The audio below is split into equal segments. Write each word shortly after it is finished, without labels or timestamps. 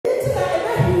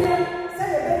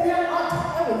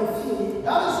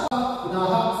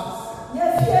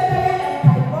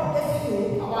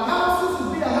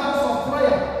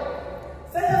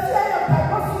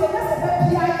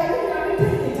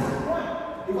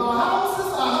Our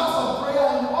houses are houses of prayer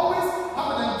and we always have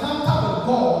an encounter with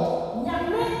God.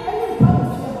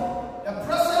 The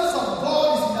presence of God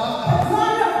is in our house.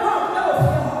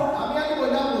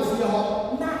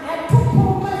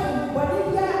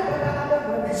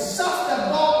 It shuts the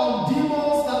door on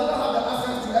demons that don't have the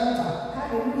access to enter.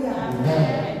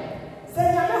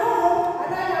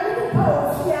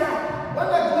 When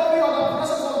the glory or the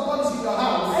presence of God is in your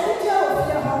house,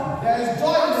 there is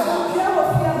joy in the house.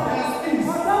 There's peace.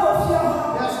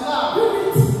 There's love.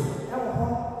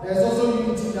 There's also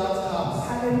unity in that house.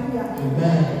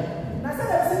 Amen.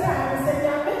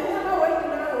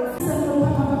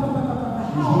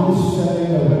 He's sharing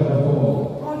the word of God.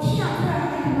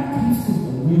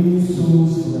 Winning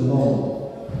souls to the Lord.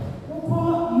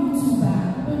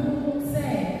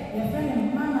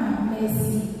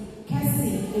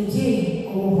 Kessie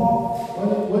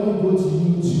When you go to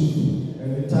YouTube and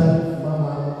you type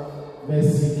Mama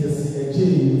Mercy Kessie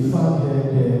Adjei, you find her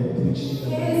there preaching.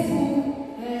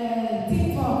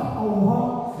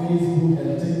 Facebook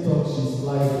and TikTok, she's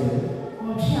live there.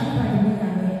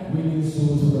 Winning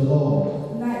souls to the Lord.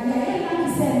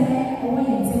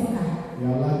 We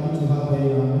are lucky to have her in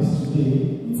our midst today.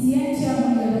 We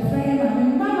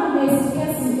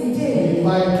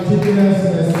invite Deaconess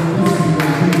and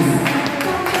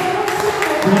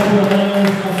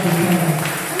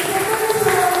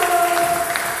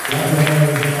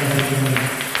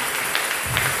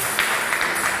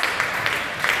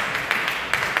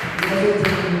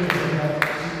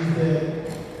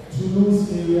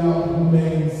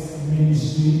women's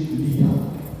ministry leader.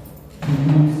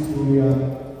 Toulouse area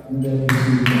women's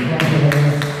ministry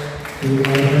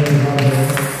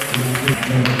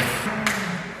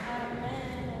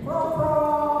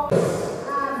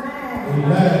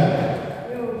Amen.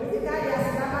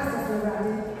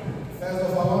 First of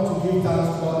all, I want to give thanks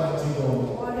to Almighty God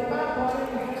for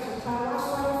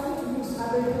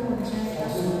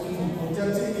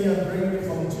protecting me and bringing me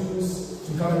from Toulouse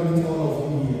to come and meet all of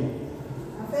you here.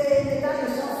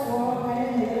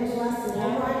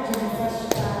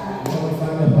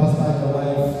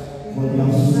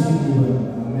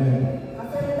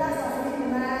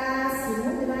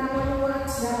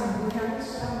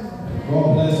 God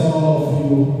bless all of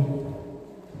you.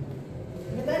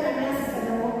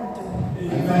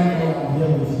 I thank God I'm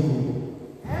here with you.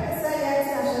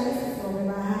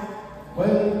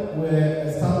 When we're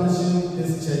establishing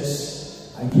this church,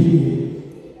 I came here.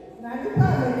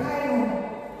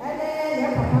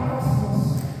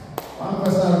 One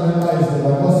person I remember is the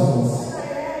Deaconess.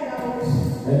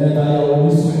 And then I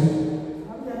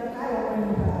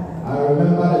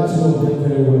remember the two of them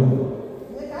very well.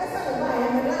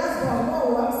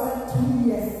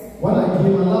 When I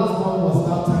came, my last one was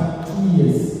that time 2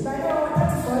 years.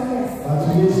 But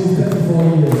today she's 34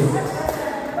 years.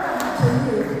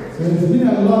 So it's been a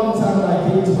long time that I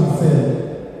came to Marseille.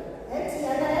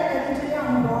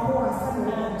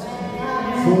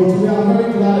 So today I'm very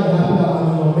glad and happy that I'm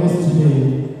in your midst today.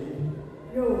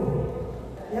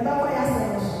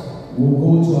 We'll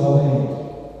go to our wedding.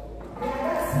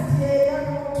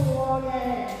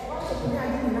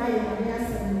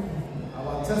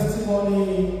 Our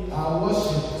testimony, our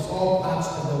worship is all part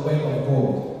of the word of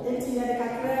God.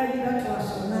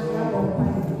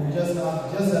 So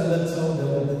just a little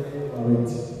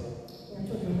variety.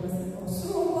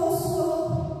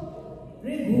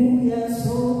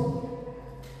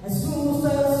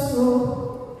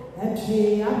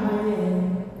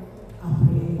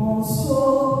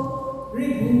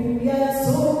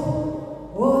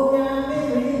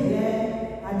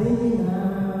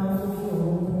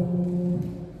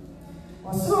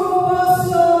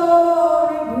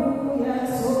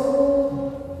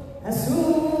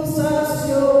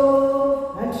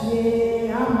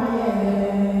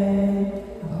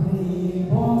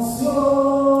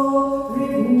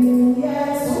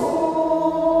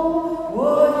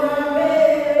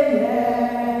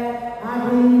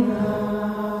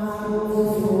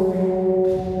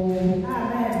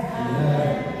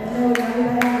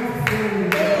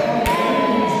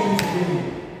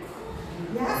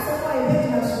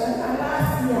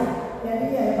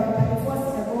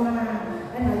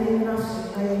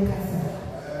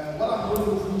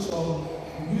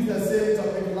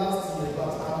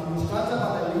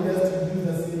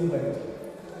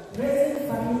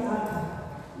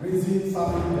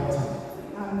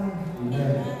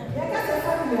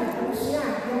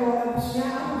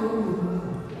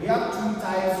 We have two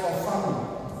types of family.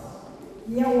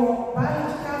 We have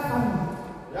biological family.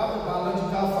 We have a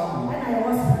biological family. And I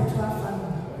was spiritual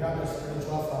family. We have a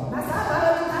spiritual family.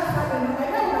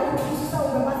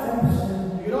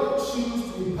 You don't choose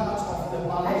to be part of the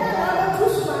biological family.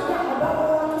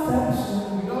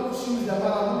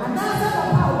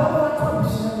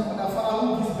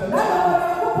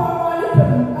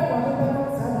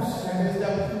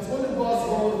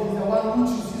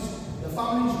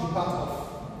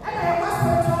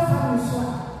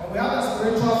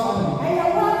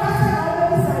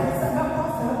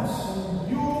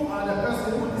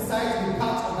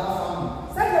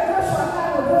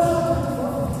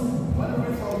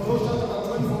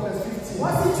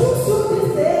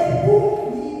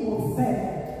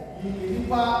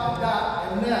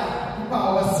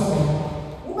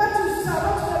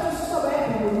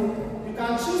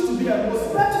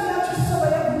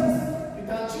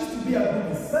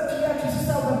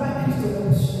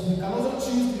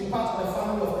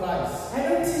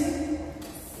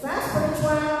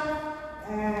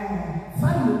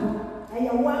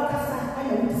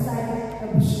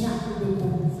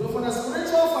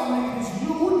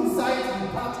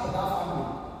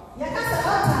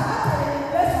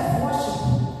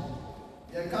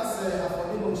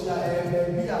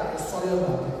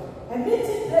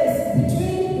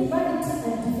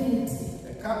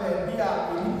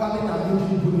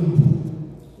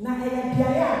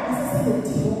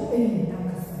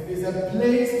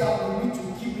 altar, we need to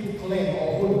keep it clean or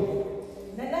holy.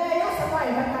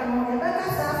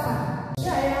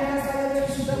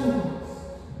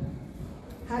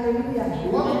 Hallelujah. We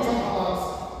want to talk about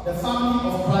the family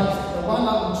of Christ, the one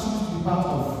that we choose to be part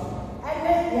of.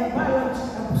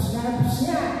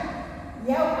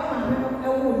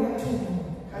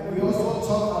 And we also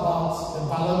talk about the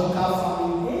biological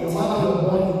family, the one that we were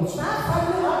born into.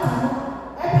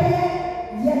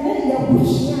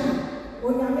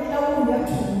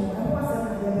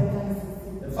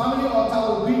 The family altar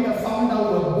will be the family that we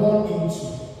were born into.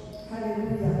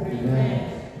 Hallelujah. Amen.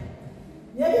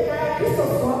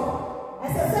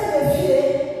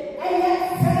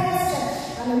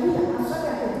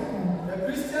 The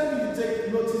Christian will take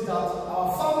notice that our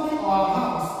family, our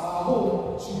house, our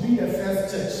home should be the first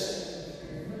church.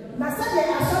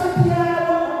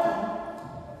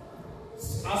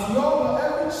 As we all know,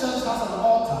 every church has an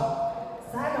altar.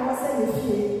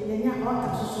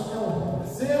 The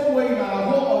same way in our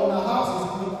home or in our house,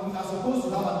 we are supposed to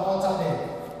have an altar there.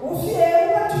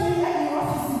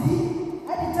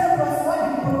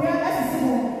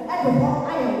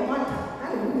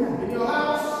 In your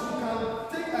house, you can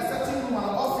take a certain room, an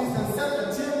office, and set a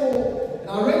table and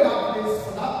arrange that place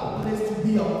for that place to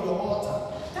be on your altar.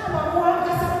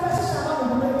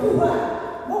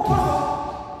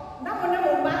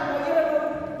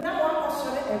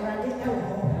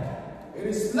 It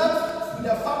is left with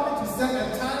the family to set a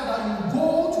time that you go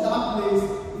to that place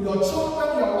with your children,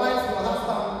 your wife, your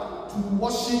husband to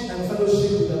worship and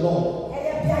fellowship with the Lord.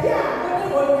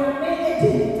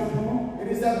 It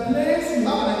is a place you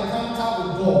have an encounter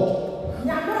with God.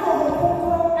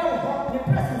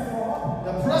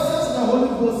 The presence of the Holy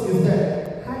Ghost is there.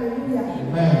 Hallelujah.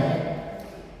 Amen.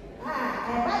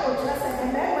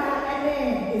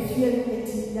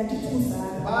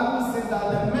 The Bible says that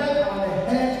the men are the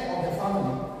head of the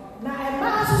family.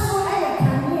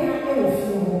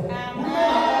 Women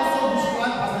are also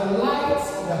described as the lights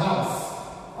of the house.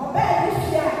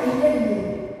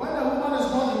 When the woman is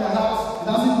not in the house, it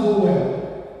doesn't go well.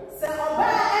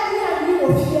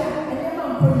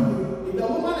 If the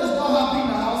woman is not happy in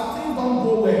the house, things don't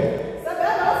go well.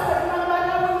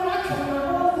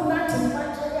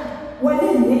 When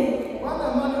the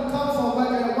man comes from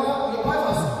work and your wife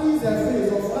has squeezed her face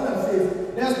or front her face,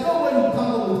 there's no way you come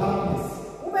home with happiness.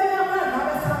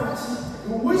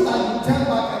 You wish that you turn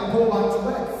back and go back to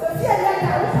work.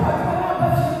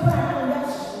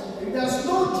 If there's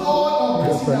no joy or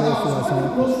peace in the house, when you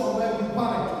close from work, you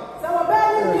panic.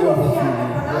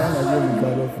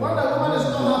 When the woman is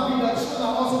not happy, the children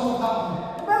are also not happy.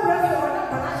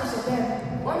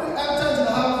 When you enter into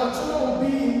the house, the children will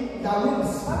be in their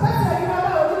rooms.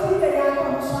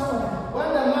 When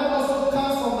the man also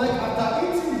comes from work after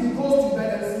eating, he goes to bed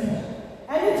and sleep.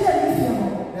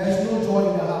 There is no joy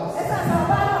in the house.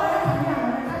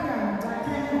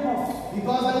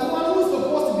 Because the woman who is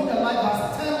supposed to be the light has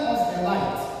turned off the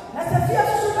light.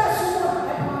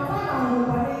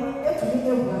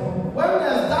 When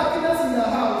there's darkness in the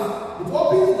house, it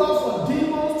opens doors for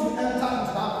demons to enter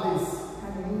into that place.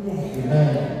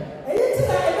 Amen.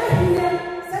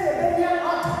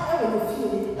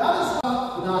 That is why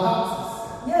in our houses,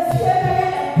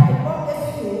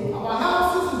 our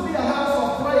houses will be a house of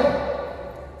prayer.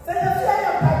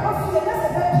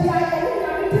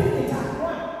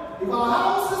 If our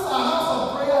houses are a house of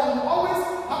prayer and we always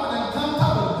have an encounter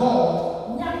with God,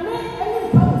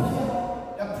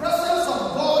 the presence of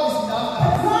God is in our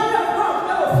house.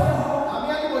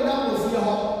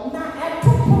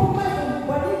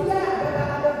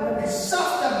 It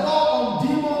shuts the door on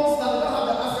demons that don't have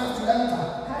the access to enter.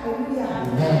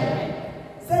 Amen.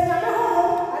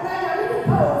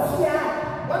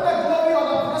 When the glory or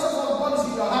the presence of God is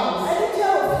in your house,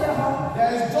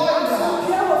 there is joy in the house.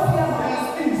 There is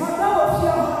peace.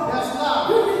 There's love.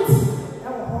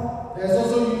 There's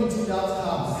also unity in that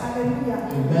house.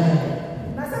 Amen.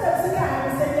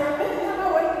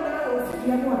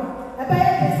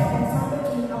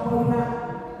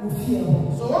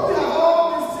 So when we have all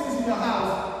these things in your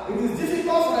house, it is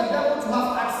difficult for the devil to have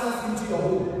access into your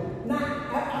home.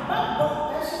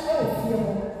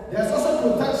 There's also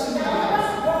protection in the house.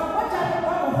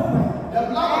 The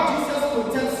blood of Jesus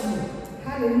protects you.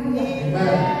 Hallelujah.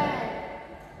 Amen.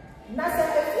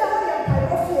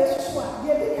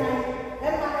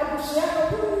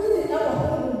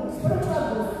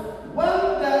 When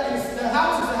the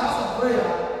house is a house of prayer,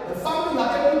 the family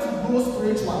are able to grow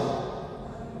spiritually.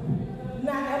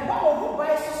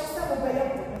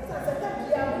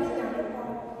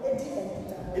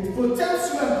 It protects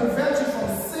you and prevents you from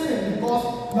sinning because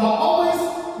you are always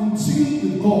in tune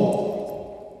with God.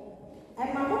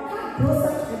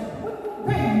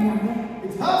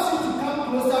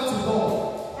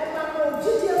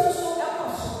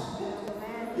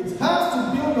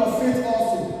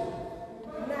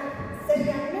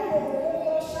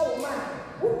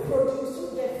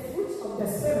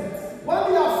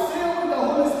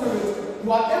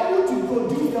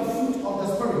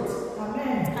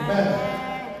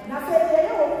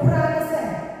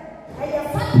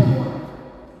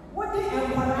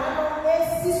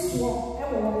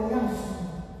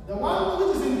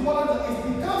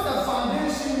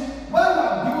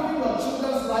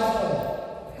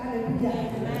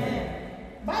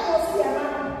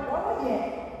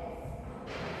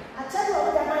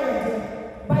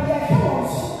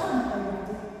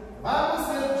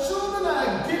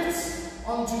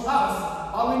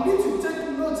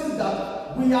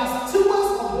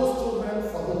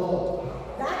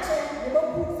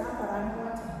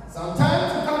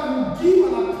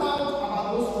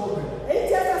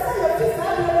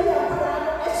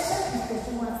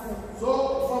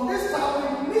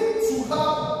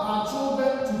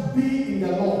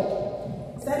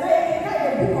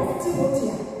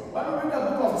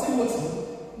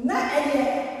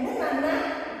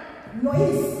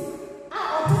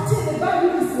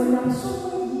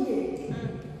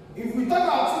 If we talk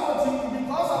about Timothy,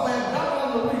 because of her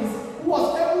grandmother Louise, who was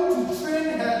able to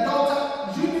train her daughter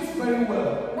Eunice very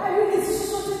well.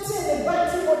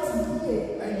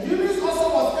 And Eunice also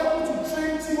was able to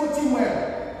train Timothy well.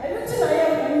 That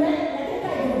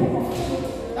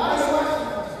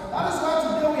is why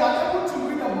today we are able to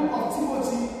read the book of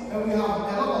Timothy and we have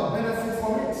a lot of benefit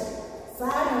from it.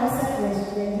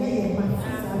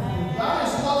 That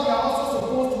is what we are also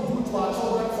supposed to do to our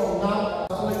children from now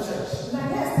to the church.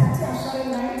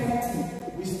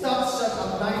 We start church at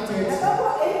 9:30.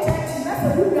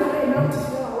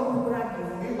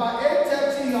 If by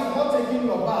 8:30 you are not taking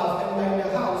your bath and you are in the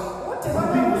house,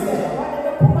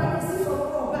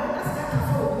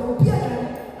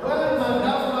 when my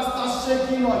grandfather starts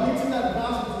shaking or hitting the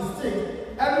ground with his stick,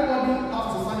 everybody has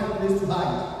to find a place to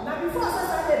hide.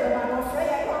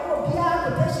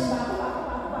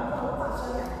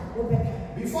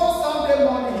 Before Sunday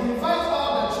morning, he invites all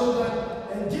the children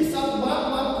and gives us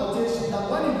one quotation that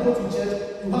when you go to church,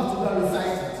 you have to go and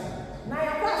recite it.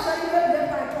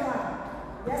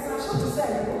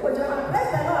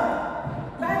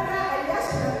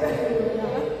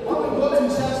 When we go to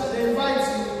church, they invite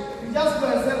you. You just go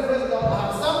and say, praise God, I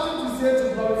have something to say to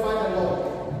glorify the Lord.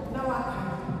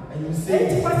 And you say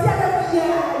it.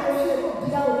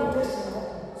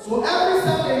 So every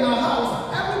Sunday in our house,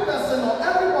 every person or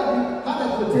everybody had a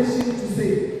quotation to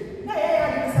say.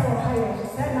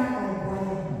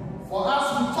 For us,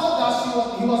 we thought that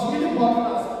he was really bothering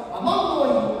us. And not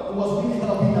knowing he was really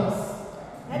helping us.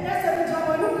 And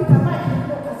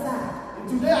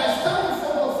today I stand in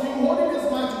front of you holding this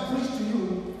mic to preach to you.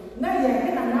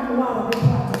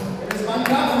 It is my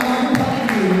God who is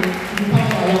helping you to become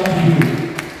what I want to do.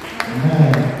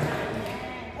 Amen.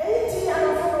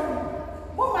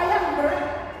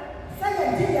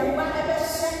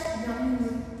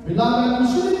 Beloved, we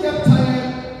shouldn't get tired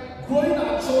growing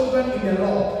our children in the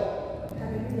Lord.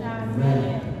 Amen.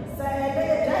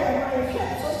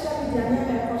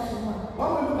 When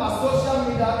we look at social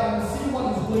media and see what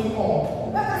is going on,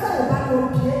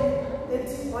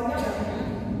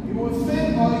 you will think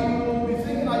or you will be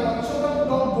thinking that your children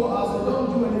don't go out, they don't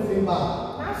do anything bad.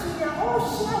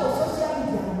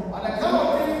 But the kind of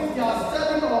things they are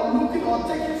studying or looking or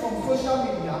taking from social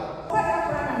media.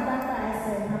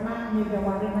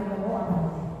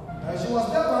 She was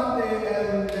there one day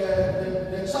and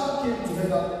the child came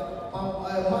together.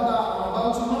 Mother, I'm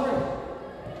about to marry.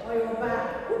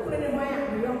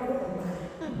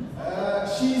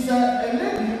 She's a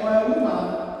lady or a woman,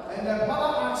 and the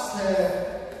mother asked her,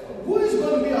 who is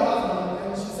going to be her husband?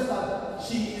 And she said that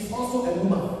she is also a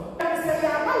woman. Now, if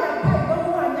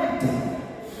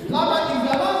you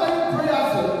are not very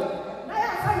prayerful,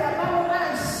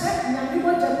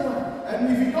 and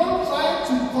if you don't try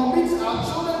to commit our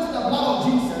children to the blood of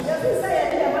Jesus,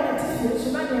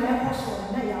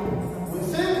 we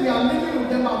think we are living with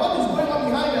them, but what is going on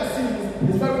behind the scenes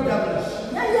is very devilish.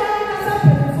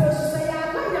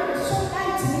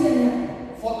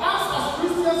 For us as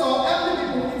Christians or every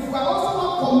people, if we are also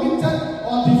not committed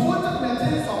or devoted to the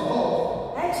things of God,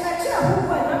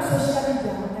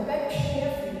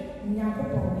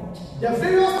 the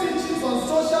various teachings on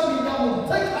social media will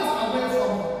take us away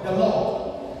from the Lord.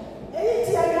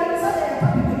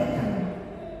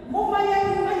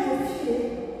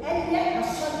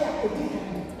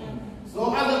 So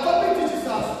as the topic teaches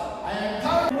us, I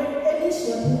encourage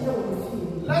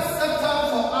let's set time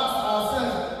for us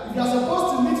ourselves. If you are supposed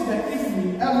to meet the evening,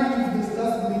 every evening,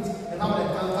 let's meet and have an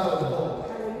encounter with God.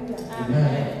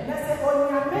 Amen.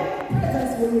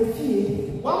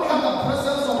 When we have the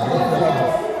presence of God,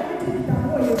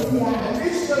 and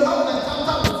each day have an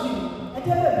encounter with Him,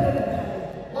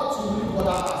 what will we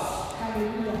bother us?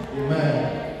 Amen.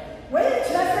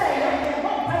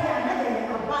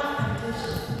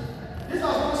 This is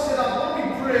what we say that when we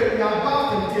pray, we are about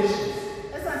temptations.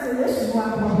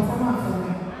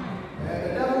 The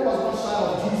devil was not shy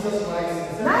of Jesus Christ.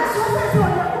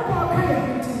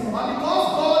 But because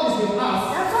God is in us,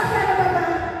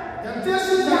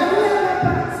 temptations are there,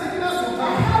 sickness will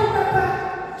come,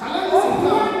 challenges will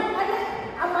come,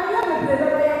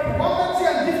 poverty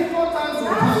and difficult times will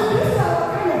come.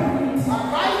 But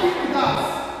Christ be with us.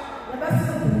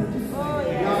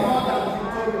 We are more than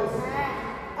victorious.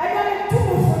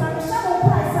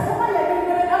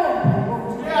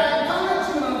 Today I encourage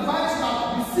you and advise you that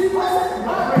be serious in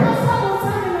your prayer.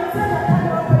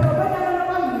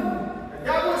 The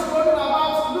devil is going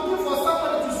about looking for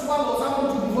somebody to swallow, someone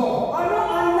to devour.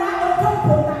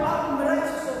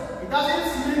 He doesn't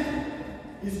sleep.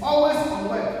 He's always on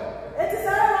work.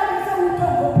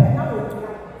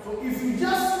 if you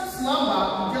just slumber,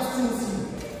 you just don't see.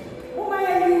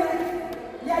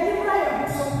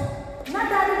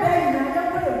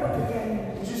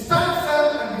 You should stand firm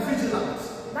and be vigilant.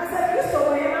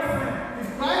 If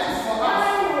Christ is for us,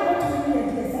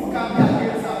 who can be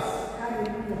against us?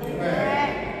 Amen.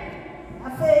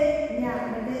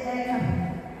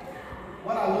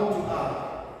 What I want to add,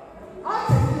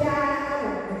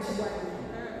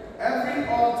 every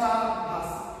altar has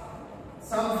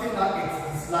something that it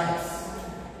dislikes.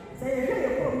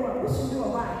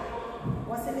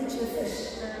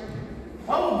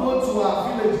 When we go to our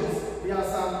villages, there are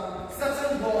some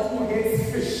certain gods who hate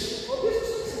fish.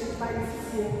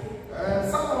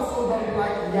 Some also don't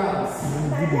like yams.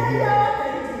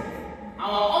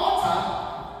 Our altar,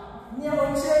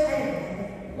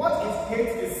 what it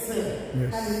hates is sin.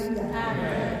 Yes.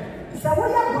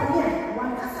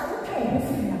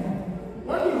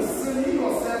 When you sin, you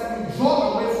yourself, you draw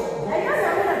away from God.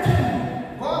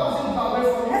 God doesn't go away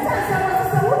from you.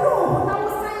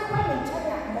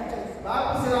 The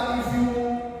Bible says that if you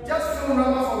just feel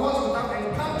remember for what you have and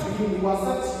come to Him, He will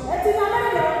accept you.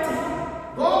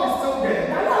 God is still there.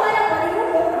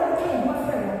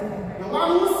 The one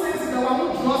who sins is the one who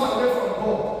draws away from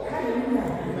God. Amen.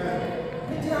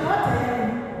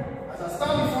 As I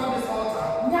stand before this altar,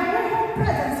 the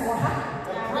presence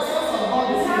of God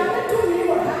is here.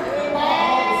 The power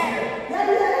of God is here.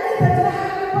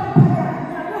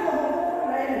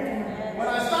 When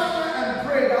I stand here and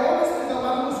pray, the Holy Spirit is the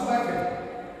one who's working.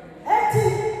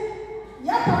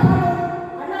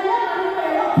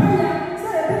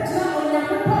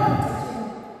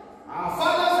 Our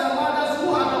fathers and mothers who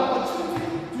had the opportunity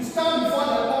to stand before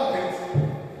the pulpit,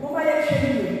 we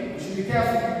should be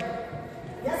careful.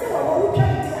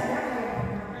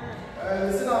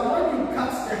 You see that when you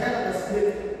cut the head of the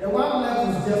snake, the one left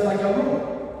is just like a rope.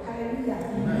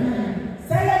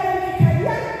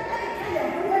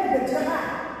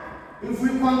 If we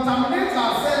contaminate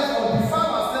ourselves or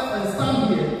defile ourselves and stand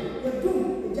here,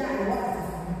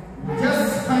 we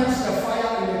just quench the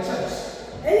fire in the church.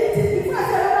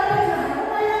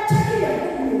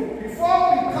 Before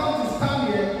we come to stand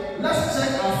here, let's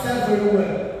check ourselves very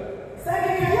well.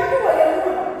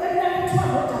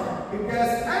 If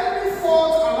there's any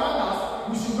fault around us,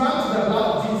 we should run to the blood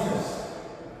of Jesus.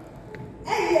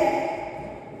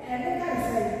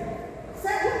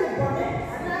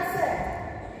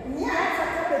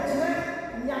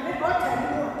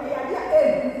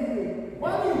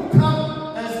 When you come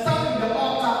and stand in the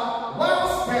altar,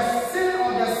 once there's sin or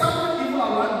there's something evil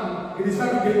around you, it is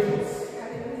very dangerous.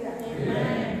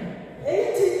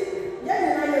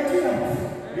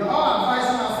 We are all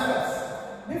advising ourselves.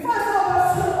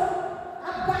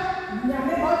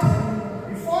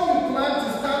 Before you plan to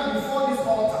stand before this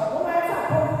altar,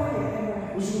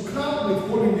 we should come with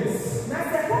holiness.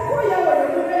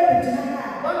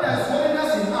 When there's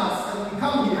holiness in us and we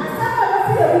come here,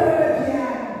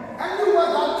 any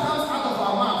word that comes out of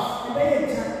our mouth,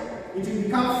 it will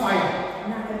become fire.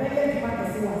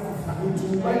 It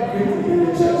will work greatly in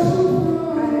the church.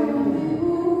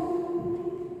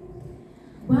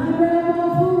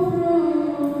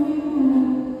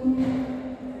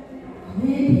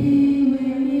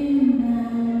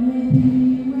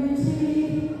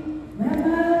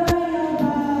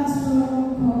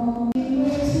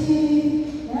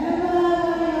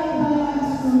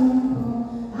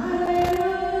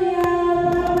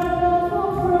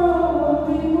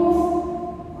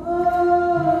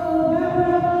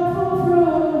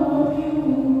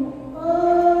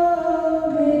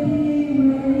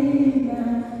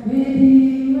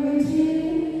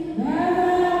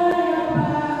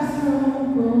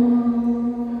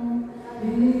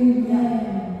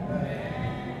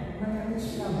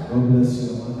 God bless you,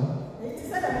 Amanda.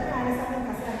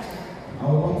 I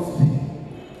won't speak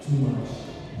too much.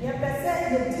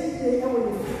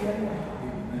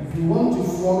 If you want to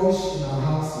flourish in our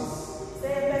houses,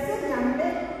 if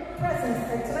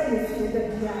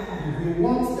we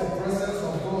want the presence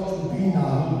of God to be in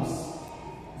our homes,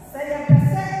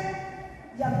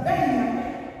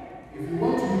 if we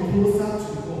want to be closer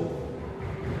to God,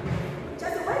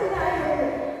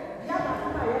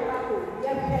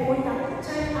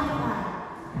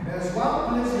 there's one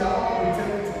place we are all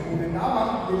returning to go, and that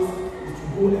one place is to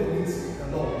go and meet the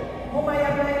Lord.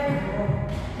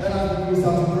 Let us be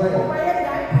closer to prayer.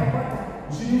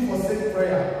 We shouldn't forsake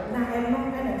prayer.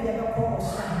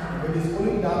 It is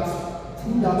only that,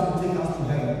 through that will take us to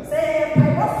heaven. If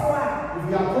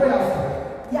we are prayerful,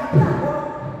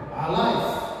 our life,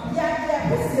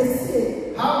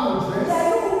 how we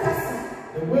dress,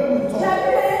 the way we talk,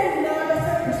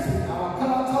 our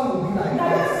character will be like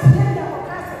this.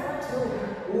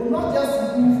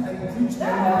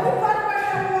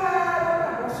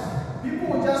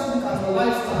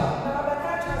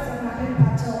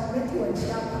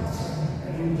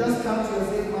 You just come to and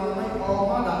say, Mama or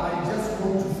Mother, I just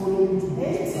want to follow you to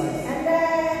Jesus Christ.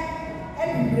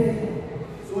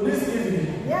 So this evening,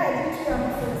 see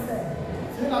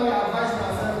now we advise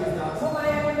ourselves is that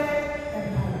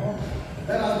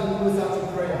let us be closer to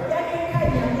prayer.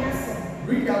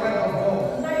 Read the word of God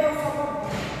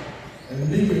and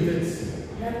live with it.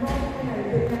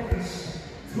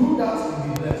 Through that will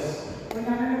be blessed.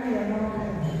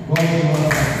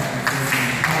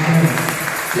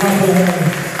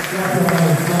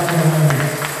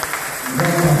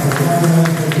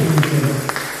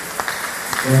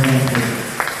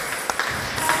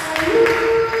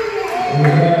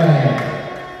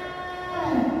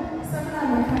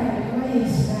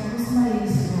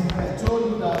 I told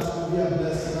you that it will be a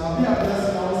blessing. I'll be a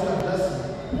blessing. I'll also a blessing.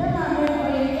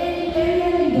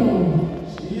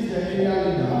 She is the area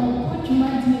leader. She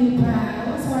has been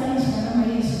blessed,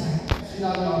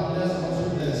 also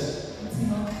blessed.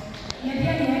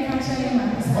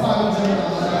 What are you doing now?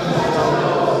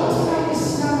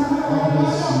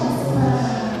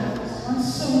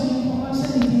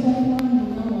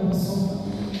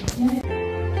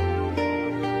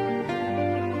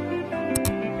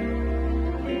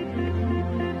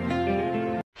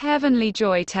 Heavenly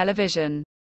Joy Television.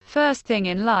 First thing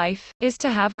in life is to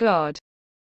have God.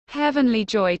 Heavenly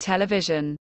Joy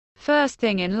Television. First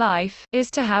thing in life is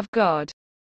to have God.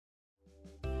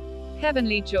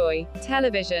 Heavenly Joy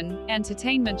Television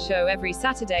entertainment show every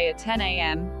Saturday at 10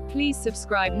 a.m. Please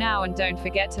subscribe now and don't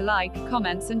forget to like,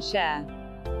 comments and share.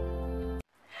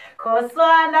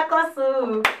 Koswana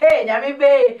kosu, hey nyami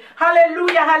be,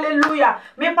 hallelujah, hallelujah.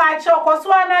 Me pa cho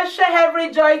koswana share every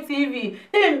Joy TV.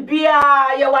 Imbia,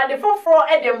 ye wade foforo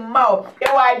e de mau, ye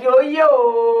wade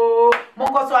yo. Mo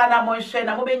koswana mo share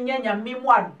na mo be nyami mu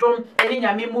adom, eni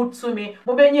nyami mu tumi,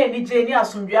 mo be nye ni je ni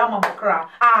asundwe amamokra.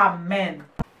 Amen.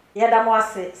 Yada mo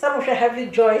ase, se mo hwe Heavy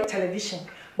Joy Television.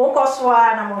 Mo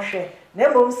koswana mo hwe. Na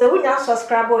mo se wunya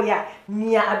subscribe ya,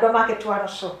 nia adoma keto ano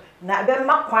so. Na be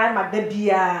makwan ma da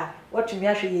bia.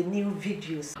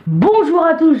 Bonjour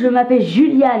à tous, je m'appelle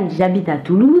Juliane, j'habite à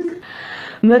Toulouse.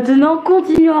 Maintenant,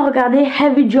 continuons à regarder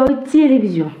Heavy Joy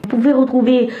Télévision. Vous pouvez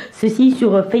retrouver ceci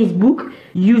sur Facebook,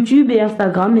 YouTube et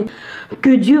Instagram.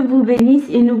 Que Dieu vous bénisse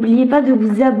et n'oubliez pas de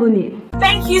vous abonner.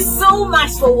 Thank you so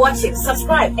much for watching.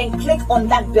 Subscribe and click on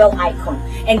that bell icon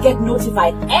and get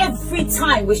notified every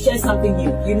time we share something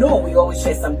new. You know we always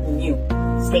share something new.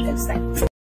 Stay consistent.